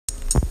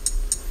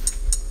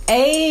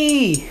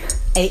Ayy,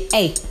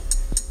 ayy,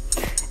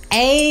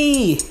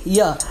 ayy,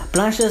 yeah,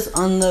 BlindShots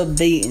on the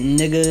beat,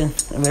 nigga,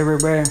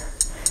 RArE.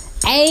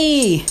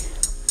 Ayy,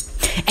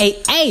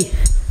 ayy,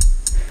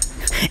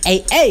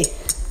 ayy,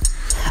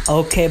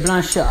 okay,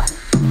 BlindShots.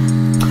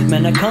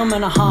 Man, I come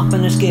and I hop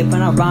and I skip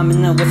and I rhyme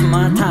and I waste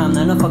my time.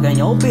 Then I fucking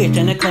your bitch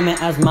and I claim it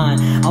as mine.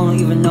 I don't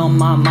even know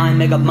my mind,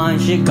 make up mine,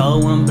 shit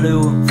going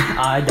blue.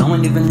 I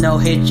don't even know,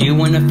 hit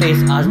you in the face,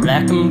 eyes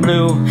black and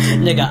blue.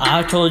 Nigga,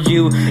 I told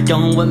you,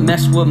 don't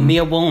mess with me,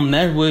 I won't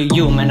mess with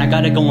you. Man, I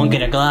gotta go and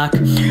get a Glock.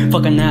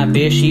 Fucking that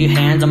bitch, she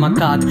hands on my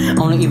cock. I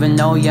don't even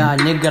know, yeah,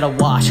 nigga gotta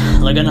wash.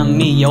 Looking at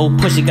me, yo,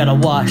 pussy gotta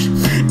wash.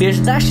 Bitch,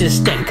 that shit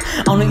stink.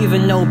 I don't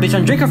even know, bitch,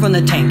 I'm drinking from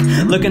the tank.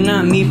 Looking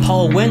at me,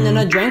 Paul Win and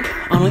I drink.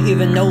 I don't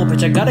even know,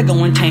 bitch, I gotta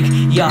go and tank.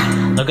 Yeah,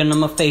 looking at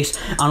my face,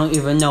 I don't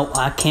even know,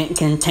 I can't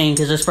contain,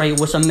 cause I spray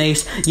with some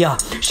mace. Yeah,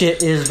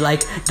 shit is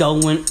like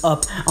going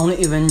up. I don't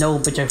even know,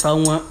 bitch, I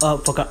throwing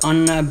up. Fucking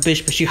on that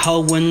bitch, but she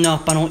hoeing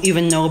up. I don't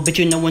even know, bitch,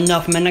 you know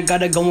enough. Man, I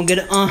gotta go and get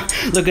it,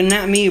 looking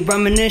at me,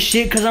 rhyming this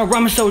shit, cause I'm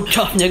rhyming so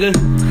tough, nigga.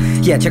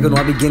 Yeah, check it when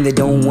I begin, they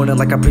don't want it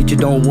like I preach, you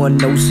don't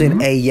want no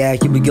sin. Ayy, yeah,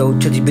 here we go,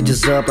 touch these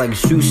bitches up like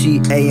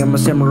sushi. Ayy, I'm a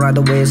samurai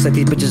the way I set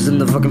these bitches in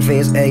the fucking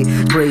face. Ayy,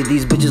 spray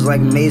these bitches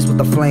like mace with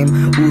the flame.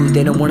 Ooh,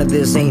 they don't want it,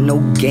 this ain't no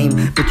game.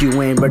 But you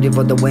ain't ready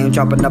for the way I'm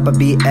chopping up a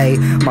BA.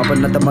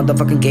 Mopping up the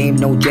motherfucking game,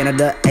 no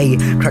janitor. Ayy,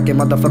 cracking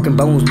motherfucking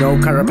bones, no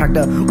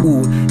chiropractor.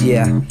 Ooh,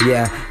 yeah,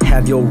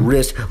 have your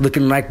wrist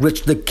looking like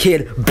Rich the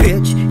Kid,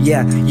 bitch.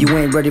 Yeah, you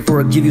ain't ready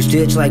for a give you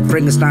stitch like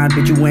Frankenstein,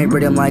 bitch, you ain't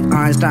ready, I'm like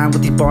Einstein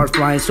with these bars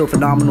flying so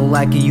phenomenal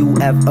like a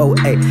UFO,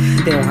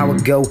 ayy, they know how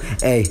it go,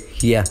 ayy,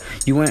 yeah,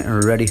 you ain't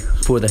ready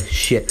for the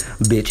shit,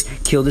 bitch,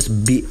 kill this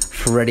beat,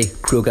 Freddy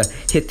Krueger,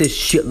 hit this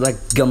shit like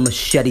a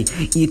machete,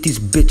 eat these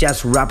bitch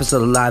ass rappers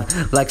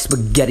alive like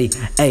spaghetti,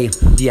 ayy,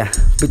 yeah,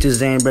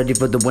 bitches ain't ready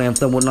for the way I'm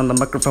throwing on the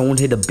microphone,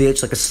 hit a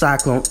bitch like a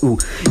cyclone, ooh,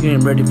 you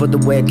ain't ready for the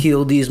way I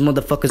kill these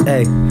motherfuckers,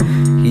 ayy,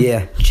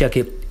 yeah, check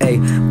it,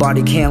 ayy,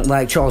 body count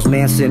like Charles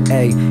Manson,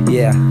 ayy,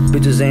 yeah,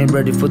 bitches ain't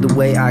ready for the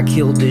way I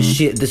kill this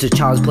shit, this is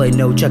child's play,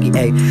 no Chucky,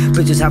 ayy,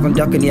 bitches have them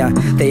ducking, yeah,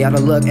 they out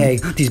of luck, ayy,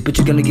 these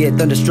bitches gonna get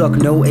thunderstruck,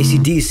 no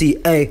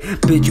ACDC, ayy,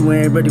 bitch, you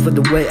ain't ready for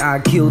the way I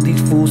kill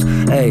these fools,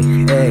 ayy,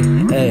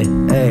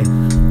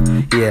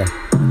 yeah,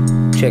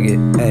 check it,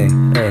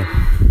 ayy,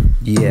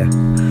 yeah,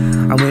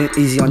 I went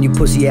easy on you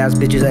pussy ass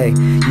bitches, ayy,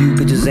 you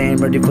bitches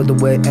ain't ready for the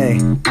way,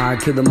 ayy, I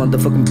kill the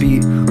motherfucking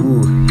beat,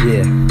 ooh,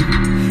 yeah.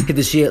 Hit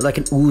the shit like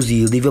an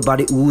Uzi, leave your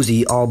body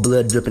oozy, all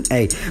blood dripping,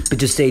 ayy.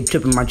 Bitches stay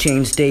tripping, my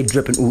chain stay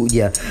dripping, ooh,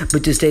 yeah.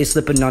 Bitches stay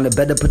slipping on it,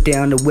 better put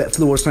down the wet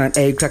floor sign,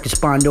 ayy. Crack your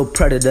spine, no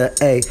predator,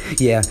 ayy.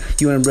 Yeah,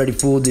 you ain't ready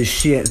for this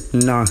shit,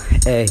 nah,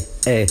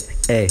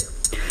 ayy.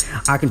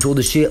 I control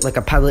the shit like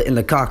a pilot in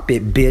the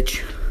cockpit,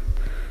 bitch.